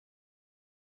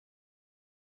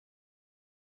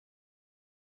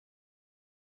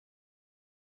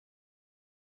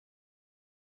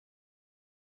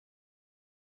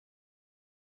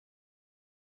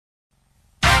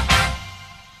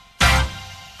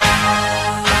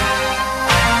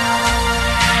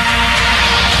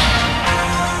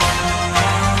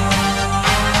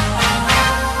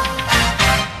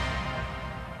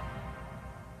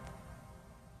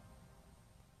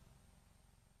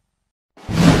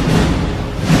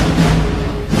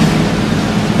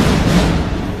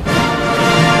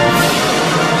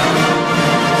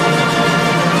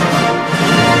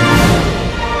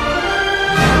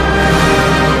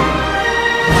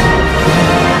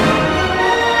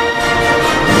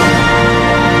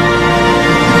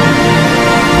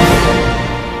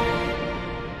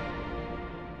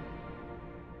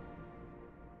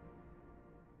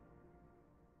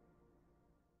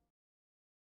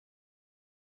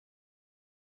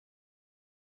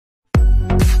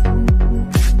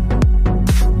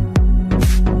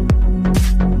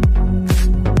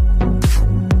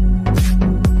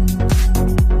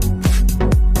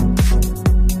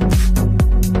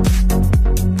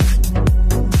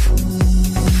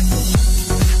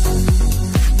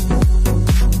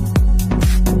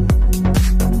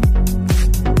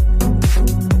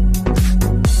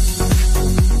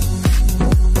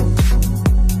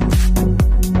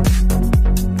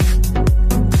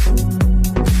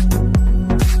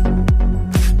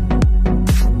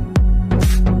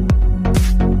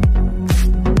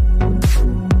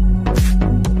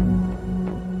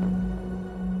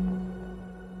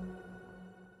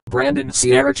Brandyn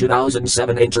Sierra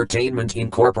 2007 Entertainment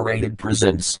Incorporated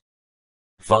presents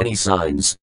Funny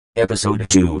Signs, Episode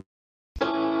 2.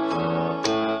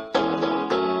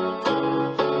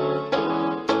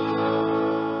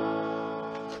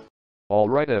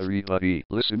 Alright everybody,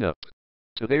 listen up.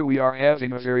 Today we are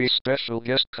having a very special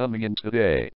guest coming in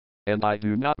today. And I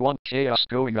do not want chaos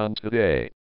going on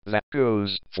today. That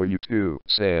goes for you too,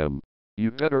 Sam. You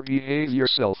better behave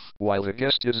yourself while the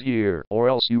guest is here, or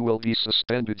else you will be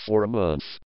suspended for a month.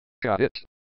 Got it?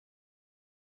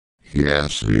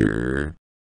 Yes, sir.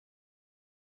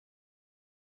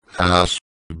 Ass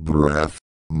breath,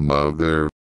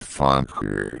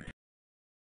 motherfucker.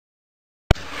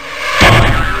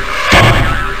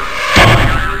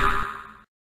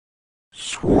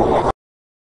 Swat.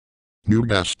 New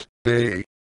guest, hey.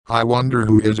 I wonder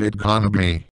who is it gonna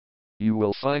be? You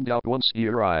will find out once he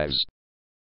arrives.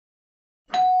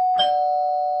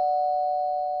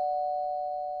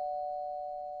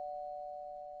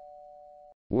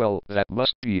 Well, that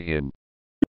must be him.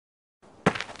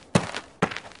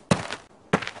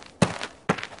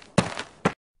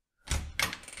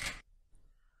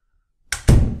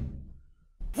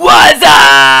 What's up?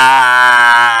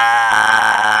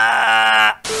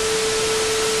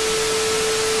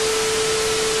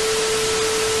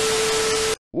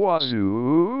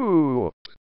 Wazoo!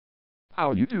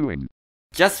 How you doing?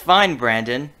 Just fine,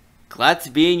 Brandon. Glad to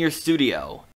be in your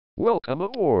studio. Welcome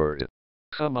aboard.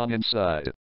 Come on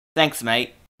inside. Thanks,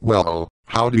 mate. Well,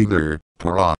 howdy there,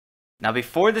 Paran. Now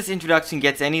before this introduction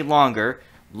gets any longer,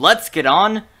 let's get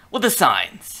on with the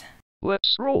signs.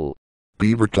 Let's roll.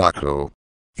 Beaver taco.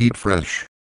 Eat fresh.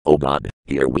 Oh God,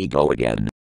 here we go again.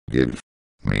 Give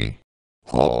me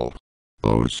all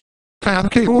those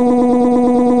pancakes.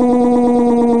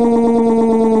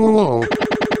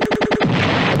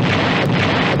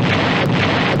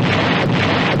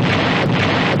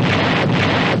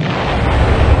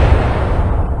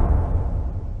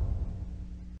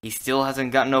 He still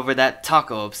hasn't gotten over that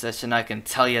taco obsession, I can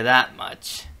tell you that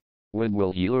much. When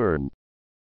will he learn?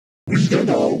 We don't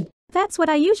know. That's what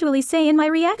I usually say in my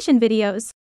reaction videos.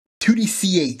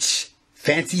 2DCH.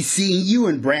 Fancy seeing you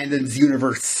in Brandon's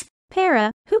universe.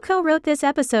 Para, who co-wrote this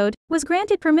episode, was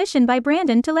granted permission by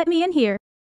Brandon to let me in here.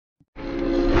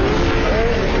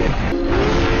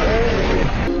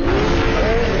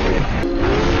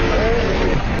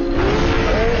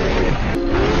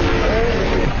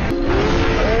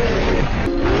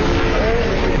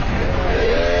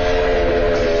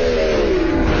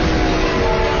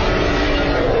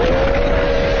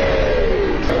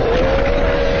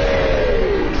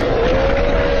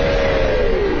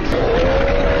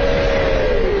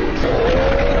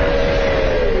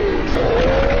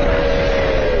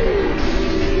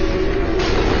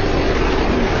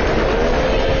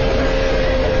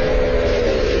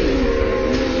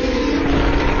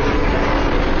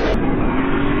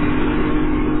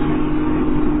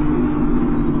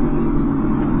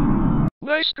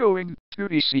 Nice going,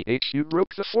 2DCH, you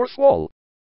broke the fourth wall.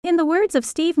 In the words of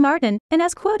Steve Martin, and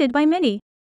as quoted by many.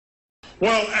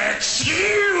 Well, excuse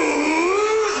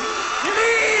me!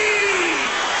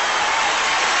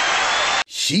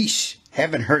 Sheesh.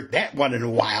 Haven't heard that one in a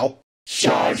while.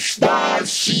 Shush the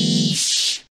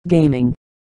sheesh! Gaming.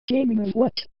 Gaming of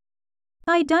what?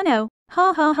 I dunno.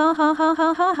 Ha ha ha ha ha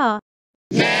ha ha ha.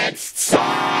 Next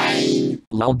sign!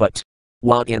 Lalbut.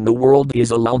 What in the world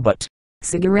is a lalbut?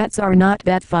 Cigarettes are not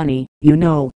that funny, you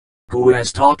know. Who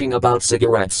is talking about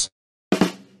cigarettes?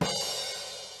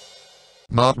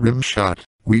 Not rimshot,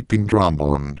 weeping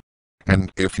trombone.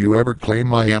 And if you ever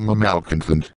claim I am a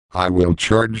malcontent, I will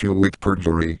charge you with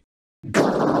perjury.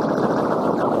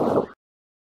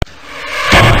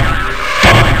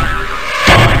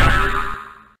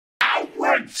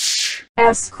 Ouch!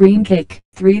 Ice cream cake,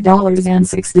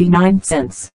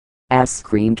 $3.69. Ice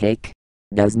cream cake.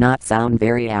 Does not sound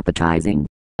very appetizing.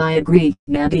 I agree,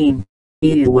 Nadine.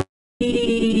 Ew.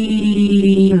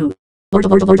 Ew. What a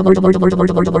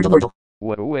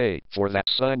way for that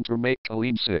sign to make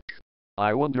Colleen sick.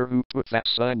 I wonder who put that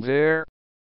sign there?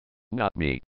 Not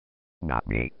me. Not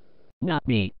me. Not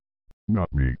me.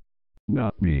 Not me.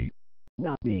 Not me.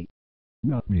 Not me.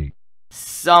 Not me.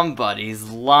 Somebody's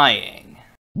lying.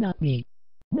 Not me.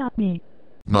 Not me.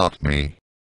 Not me.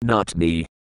 Not me.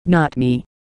 Not me.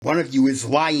 One of you is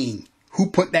lying. Who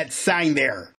put that sign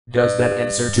there? Does that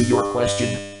answer to your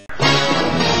question?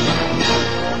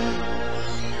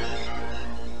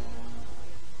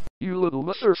 You little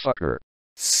motherfucker.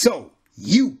 So,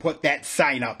 you put that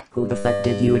sign up. Who the fuck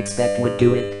did you expect would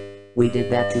do it? We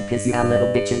did that to piss you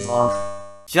little bitches off.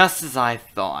 Just as I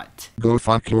thought. Go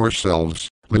fuck yourselves,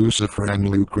 Lucifer and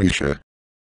Lucretia.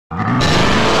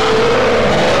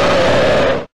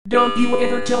 Don't you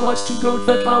ever tell us to go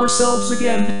fuck ourselves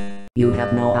again. You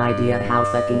have no idea how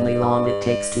fuckingly long it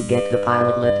takes to get the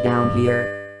pilot lit down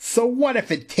here. So what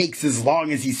if it takes as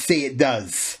long as you say it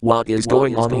does? What is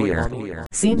going on here?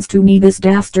 Seems to me this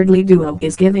dastardly duo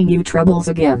is giving you troubles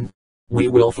again. We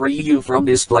will free you from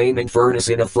this flaming furnace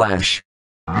in a flash.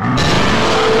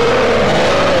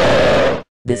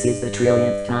 This is the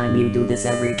trillionth time you do this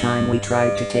every time we try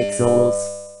to take souls.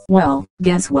 Well,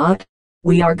 guess what?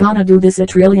 We are gonna do this a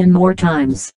trillion more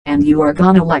times, and you are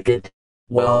gonna like it.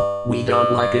 Well, we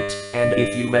don't like it, and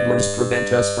if you meddlers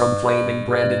prevent us from flaming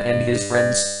Brandyn and his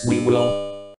friends, we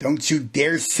will. Don't you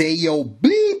dare say you'll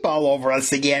bleep all over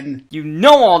us again. You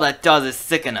know all that does is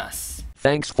sicken us.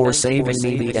 Thanks for saving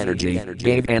me the energy,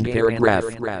 Gabe and Paragraph.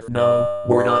 No,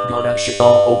 we're not gonna shit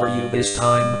all over you this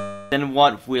time. Then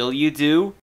what will you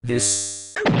do?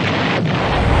 This.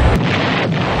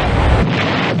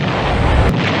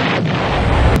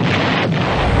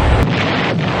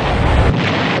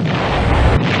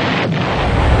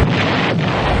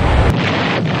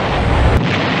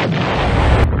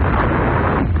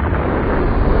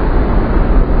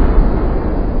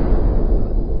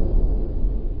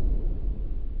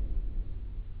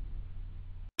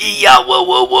 Yeah, whoa,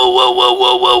 whoa, whoa, whoa, whoa,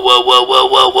 whoa, whoa, whoa, whoa, whoa,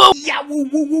 whoa, whoa. Yeah, woo,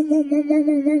 woo, woo, woo, woo,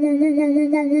 woo, woo, woo, woo,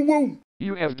 woo, woo, woo.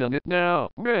 You have done it now,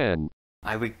 man.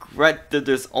 I regret that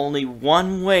there's only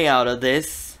one way out of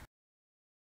this.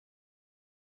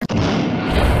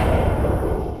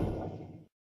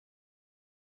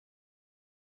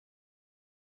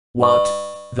 What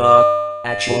the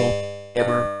actual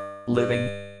ever living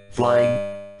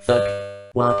flying fuck?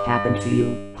 What happened to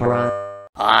you, Para?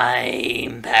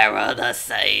 I'm Para the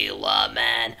Sailor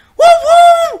Man. Woo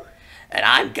woo! And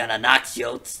I'm gonna knock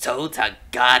your toe to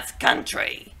God's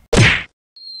country.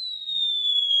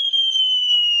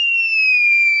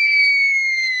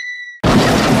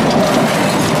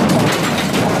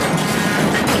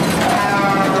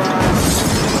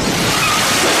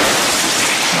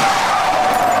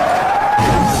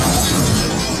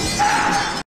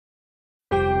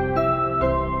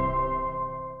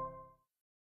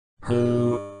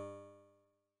 Who?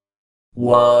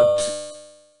 What?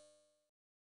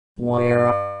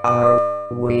 Where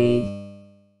are we?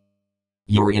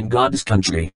 You're in God's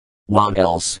country. What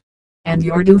else? And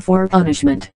you're due for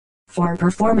punishment. For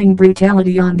performing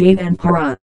brutality on Gabe and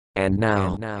Para. And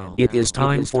now, it is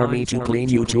time for me to clean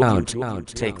you two out.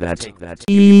 Take that.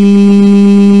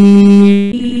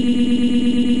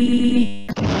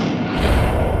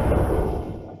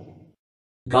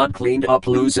 God cleaned up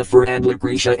Lucifer and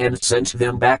Lucretia and sent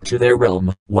them back to their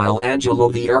realm, while Angelo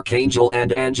the Archangel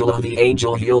and Angelo the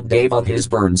Angel healed Dave of his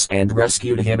burns and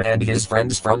rescued him and his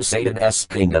friends from Satan's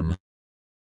kingdom.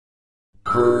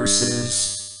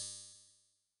 Curses.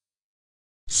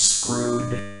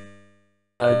 Screwed.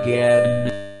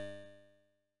 Again.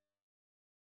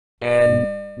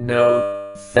 And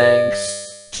no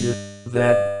thanks to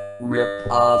that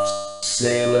rip-off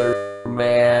Sailor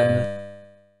Man.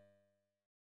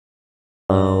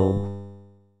 Oh.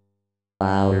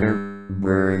 Louder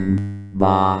burn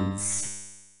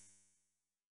bombs.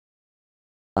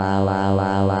 Loud, loud,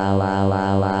 loud, loud, loud,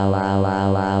 loud, loud,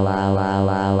 loud, loud, loud,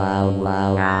 loud, loud,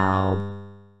 loud, loud.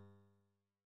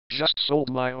 Just sold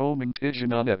my homing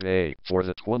pigeon on eBay for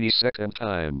the 22nd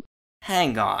time.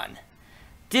 Hang on.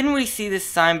 Didn't we see this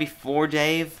sign before,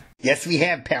 Dave? Yes, we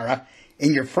have, Para.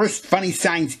 In your first Funny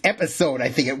Signs episode, I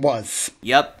think it was.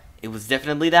 Yup, it was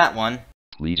definitely that one.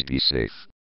 Please be safe.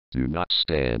 Do not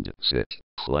stand, sit,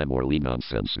 climb or lean on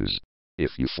fences.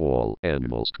 If you fall,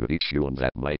 animals could eat you and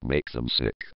that might make them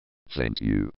sick. Thank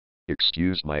you.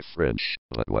 Excuse my French,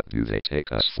 but what do they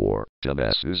take us for,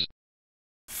 dumbasses?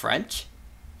 French?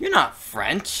 You're not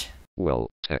French. Well,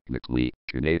 technically,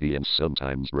 Canadians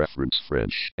sometimes reference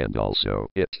French and also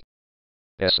it.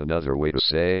 That's another way to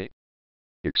say,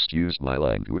 excuse my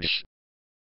language.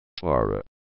 Para.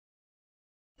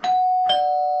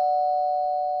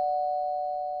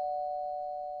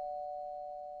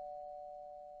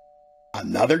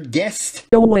 Another guest?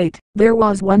 Oh wait, there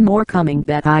was one more coming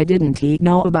that I didn't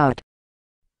know about.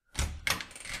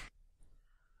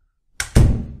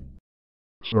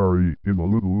 Sorry, I'm a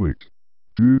little late.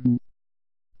 Did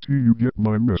you get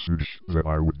my message that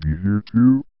I would be here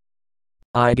too?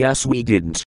 I guess we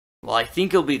didn't. Well, I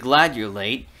think you'll be glad you're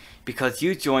late, because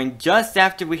you joined just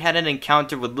after we had an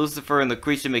encounter with Lucifer and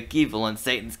Lucretia McEvil in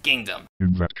Satan's kingdom.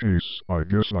 In that case, I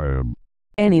guess I am.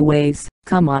 Anyways,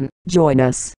 come on, join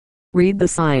us. Read the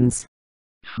signs.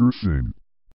 Sure thing.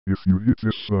 If you hit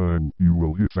this sign, you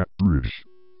will hit that bridge.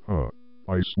 Huh.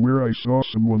 I swear I saw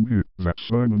someone hit that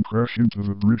sign and crash into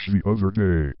the bridge the other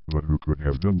day, but who could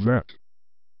have done that?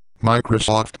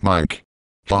 Microsoft Mike.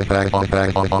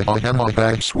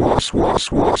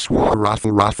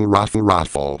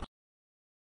 Raffle.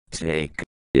 Take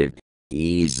it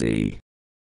easy,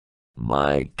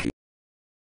 Mike.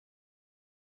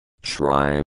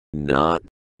 Try not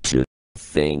to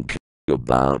think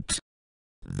about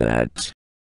that.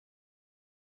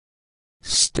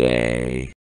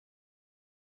 Stay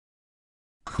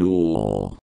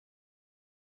cool.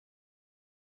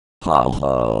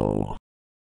 Ho.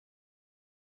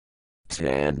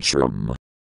 Tantrum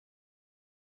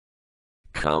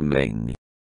coming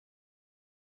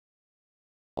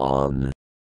on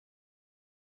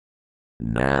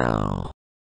now.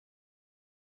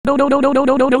 No,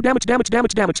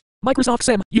 damage. Microsoft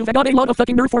Sam, you've got a lot of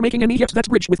fucking nerve for making me hit that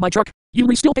bridge with my truck.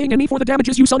 You're still paying me for the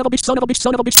damages, you son of a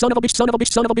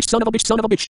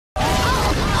bitch.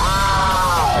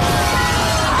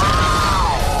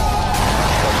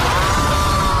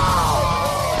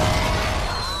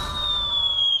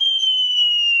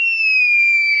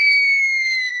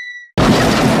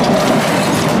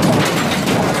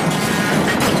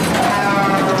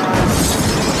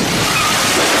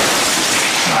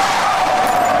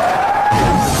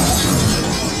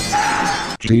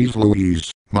 Jeez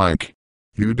Louise, Mike.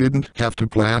 You didn't have to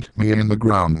plant me in the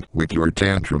ground with your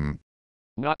tantrum.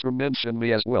 Not to mention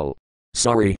me as well.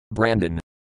 Sorry, Brandon.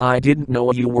 I didn't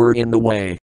know you were in the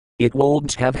way. It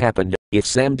wouldn't have happened if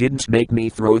Sam didn't make me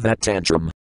throw that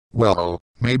tantrum. Well,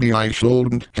 maybe I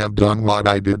shouldn't have done what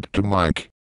I did to Mike.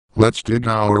 Let's dig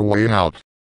our way out.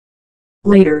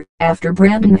 Later, after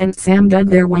Brandon and Sam dug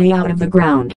their way out of the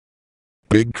ground.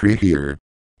 Big tree here.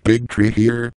 Big tree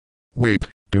here. Wait,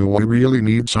 do we really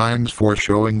need signs for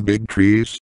showing big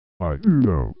trees? I do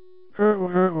know. Soy,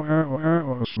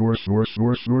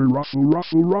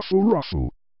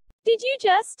 ruffle. Did you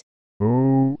just?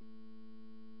 Oh.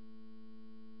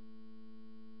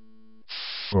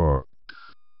 Fuck.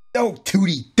 Oh,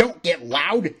 Tootie, don't get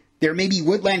loud. There may be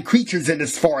woodland creatures in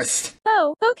this forest.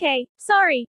 Oh, okay,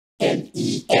 sorry.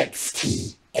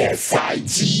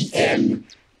 NEXTSIGN.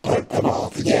 Put them all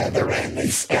together and they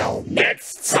spell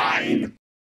next sign.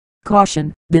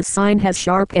 Caution, this sign has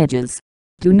sharp edges.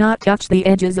 Do not touch the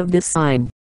edges of this sign.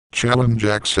 Challenge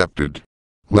accepted.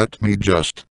 Let me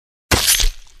just...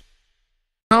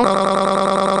 Ow.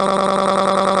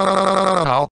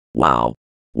 Wow.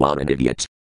 What an idiot.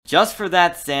 Just for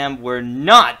that, Sam, we're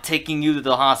not taking you to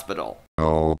the hospital.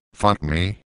 Oh, fuck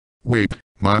me. Wait,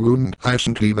 my wound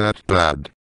isn't that bad.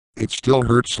 It still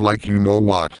hurts like you know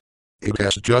what. It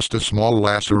has just a small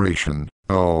laceration.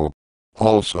 Oh.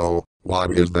 Also,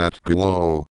 what is that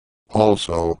below?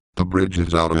 Also, the bridge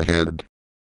is out ahead.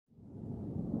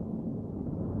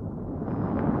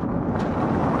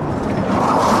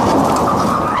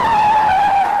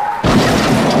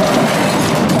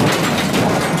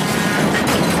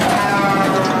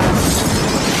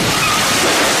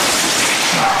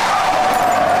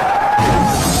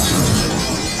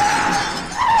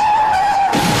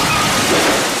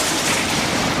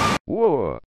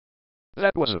 Whoa.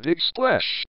 That was a big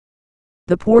splash.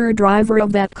 The poor driver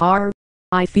of that car.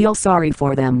 I feel sorry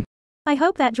for them. I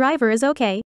hope that driver is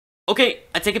okay. Okay,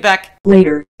 I take it back.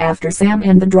 Later, after Sam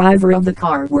and the driver of the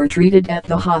car were treated at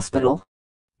the hospital.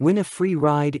 Win a free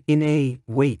ride in a...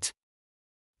 Wait.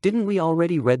 Didn't we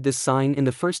already read this sign in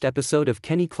the first episode of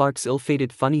Kenny Clark's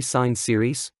ill-fated funny sign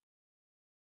series?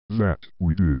 That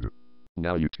we did.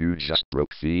 Now you two just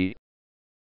broke the...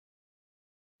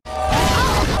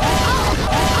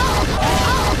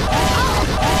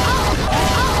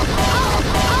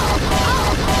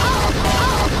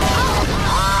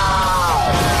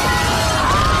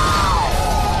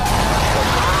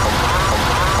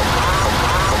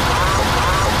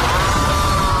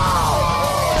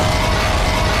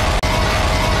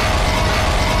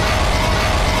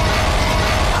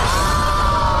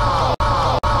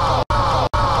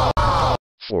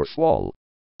 fourth wall.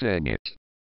 Dang it.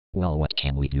 Well, what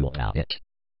can we do about it?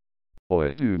 I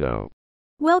do know.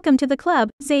 Welcome to the club,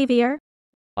 Xavier.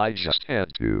 I just had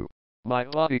to. My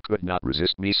body could not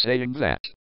resist me saying that.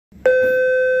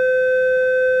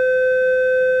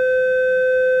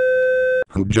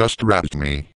 Who just razzed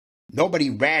me?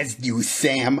 Nobody razzed you,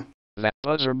 Sam. That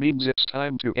buzzer means it's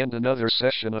time to end another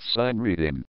session of sign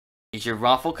reading. Is your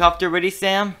rafflecopter ready,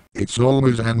 Sam? It's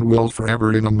always and will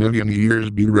forever in a million years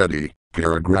be ready.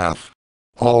 Paragraph.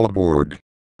 All aboard.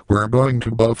 We're going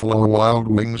to Buffalo Wild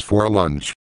Wings for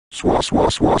lunch. Swa swa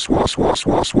swa swa swa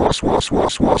swa swa swa swa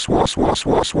swa swa swa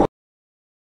swa swa.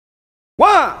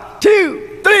 1,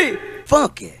 2, 3,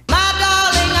 funky. My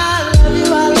darling, I love love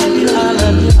you, I love you, I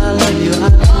love you, I love you, I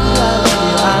love you, I love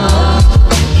you, I love you.